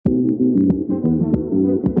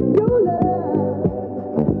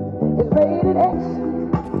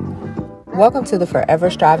Welcome to the Forever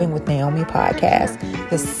Striving with Naomi podcast,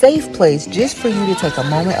 the safe place just for you to take a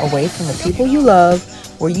moment away from the people you love,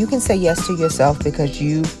 where you can say yes to yourself because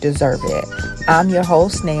you deserve it. I'm your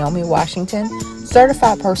host, Naomi Washington,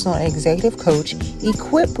 certified personal and executive coach,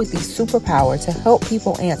 equipped with the superpower to help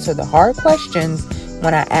people answer the hard questions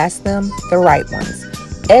when I ask them the right ones.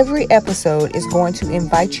 Every episode is going to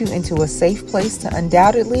invite you into a safe place to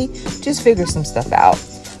undoubtedly just figure some stuff out.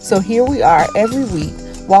 So here we are every week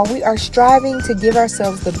while we are striving to give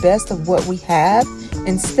ourselves the best of what we have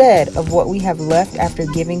instead of what we have left after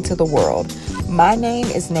giving to the world. My name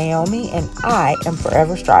is Naomi and I am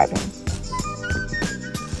forever striving.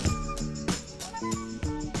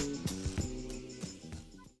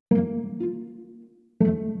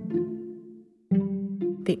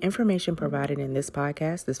 The information provided in this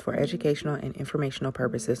podcast is for educational and informational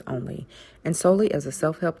purposes only, and solely as a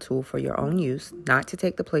self-help tool for your own use, not to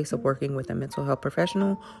take the place of working with a mental health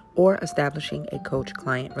professional or establishing a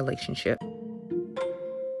coach-client relationship.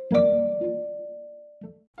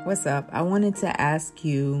 What's up? I wanted to ask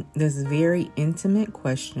you this very intimate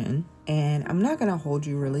question, and I'm not going to hold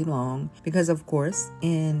you really long because, of course,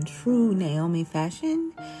 in true Naomi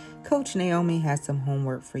fashion, Coach Naomi has some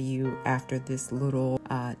homework for you after this little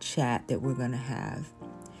chat that we're going to have.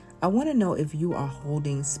 I want to know if you are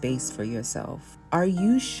holding space for yourself. Are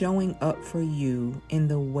you showing up for you in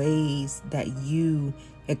the ways that you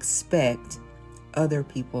expect other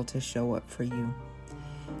people to show up for you?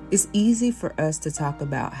 It's easy for us to talk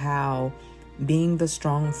about how being the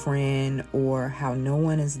strong friend or how no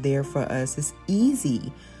one is there for us. It's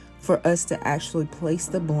easy for us to actually place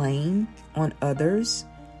the blame on others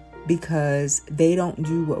because they don't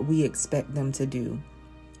do what we expect them to do.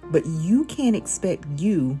 But you can't expect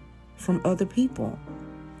you from other people.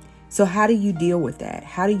 So how do you deal with that?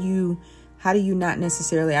 How do you not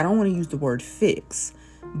necessarily, I don't want to use the word fix,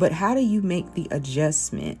 but how do you make the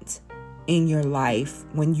adjustment in your life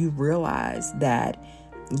when you realize that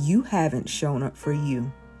you haven't shown up for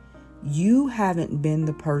you? You haven't been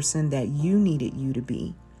the person that you needed you to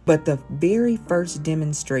be. But the very first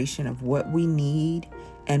demonstration of what we need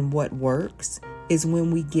and what works is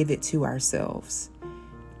when we give it to ourselves.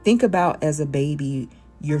 Think about as a baby,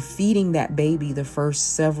 you're feeding that baby the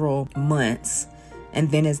first several months. And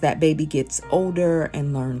then as that baby gets older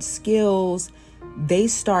and learns skills, they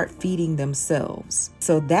start feeding themselves.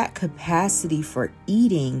 So that capacity for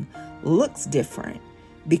eating looks different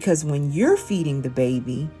because when you're feeding the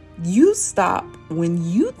baby, you stop when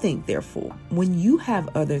you think they're full, when you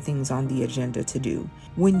have other things on the agenda to do,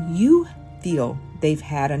 when you feel they've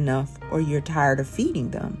had enough or you're tired of feeding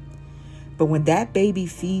them. But when that baby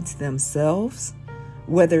feeds themselves,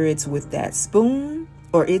 whether it's with that spoon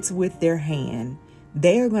or it's with their hand,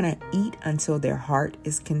 they are going to eat until their heart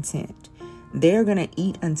is content. They're going to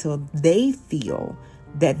eat until they feel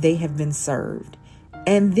that they have been served.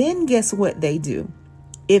 And then guess what they do?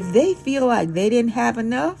 If they feel like they didn't have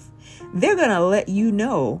enough, they're going to let you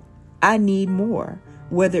know, I need more.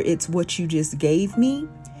 Whether it's what you just gave me,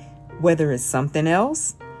 whether it's something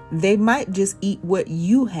else, they might just eat what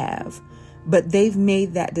you have, but they've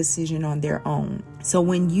made that decision on their own. So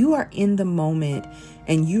when you are in the moment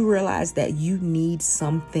and you realize that you need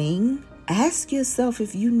something, ask yourself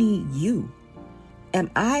if you need you. Am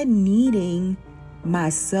I needing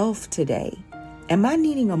myself today? Am I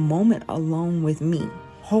needing a moment alone with me?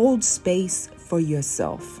 Hold space for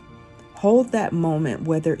yourself. Hold that moment,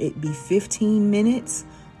 whether it be 15 minutes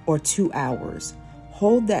or 2 hours.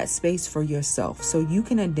 Hold that space for yourself so you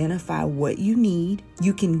can identify what you need.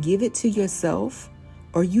 You can give it to yourself,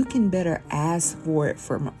 or you can better ask for it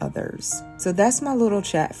from others. So that's my little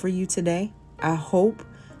chat for you today. I hope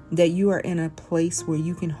that you are in a place where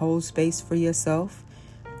you can hold space for yourself.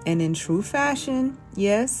 And in true fashion,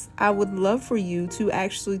 yes, I would love for you to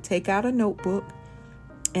actually take out a notebook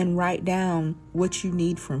and write down what you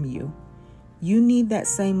need from you. You need that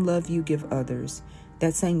same love you give others,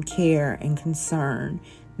 that same care and concern,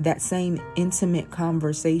 that same intimate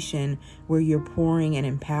conversation where you're pouring and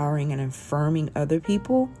empowering and affirming other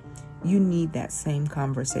people. You need that same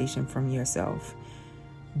conversation from yourself.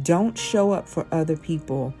 Don't show up for other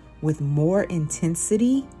people with more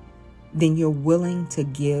intensity than you're willing to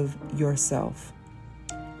give yourself.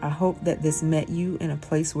 I hope that this met you in a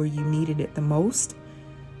place where you needed it the most.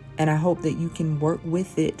 And I hope that you can work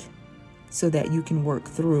with it so that you can work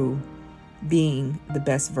through being the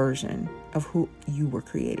best version of who you were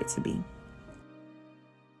created to be.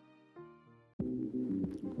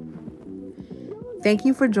 Thank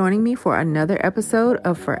you for joining me for another episode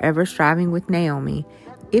of Forever Striving with Naomi.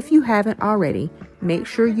 If you haven't already, make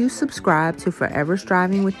sure you subscribe to Forever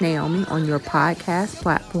Striving with Naomi on your podcast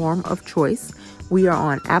platform of choice. We are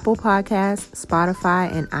on Apple Podcasts, Spotify,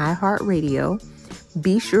 and iHeartRadio.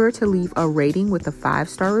 Be sure to leave a rating with a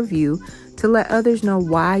 5-star review to let others know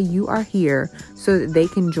why you are here so that they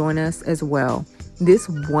can join us as well. This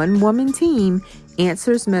one-woman team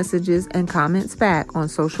answers messages and comments back on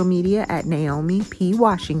social media at Naomi P.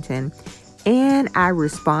 Washington, and I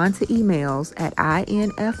respond to emails at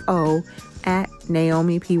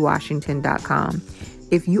info@naomipwashington.com.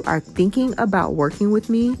 If you are thinking about working with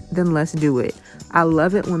me, then let's do it. I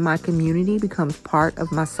love it when my community becomes part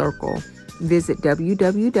of my circle. Visit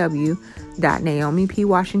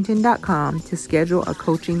www.naomipwashington.com to schedule a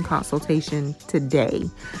coaching consultation today.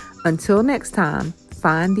 Until next time,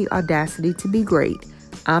 find the audacity to be great.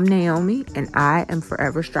 I'm Naomi, and I am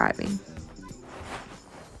forever striving.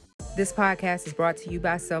 This podcast is brought to you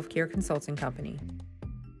by Self Care Consulting Company.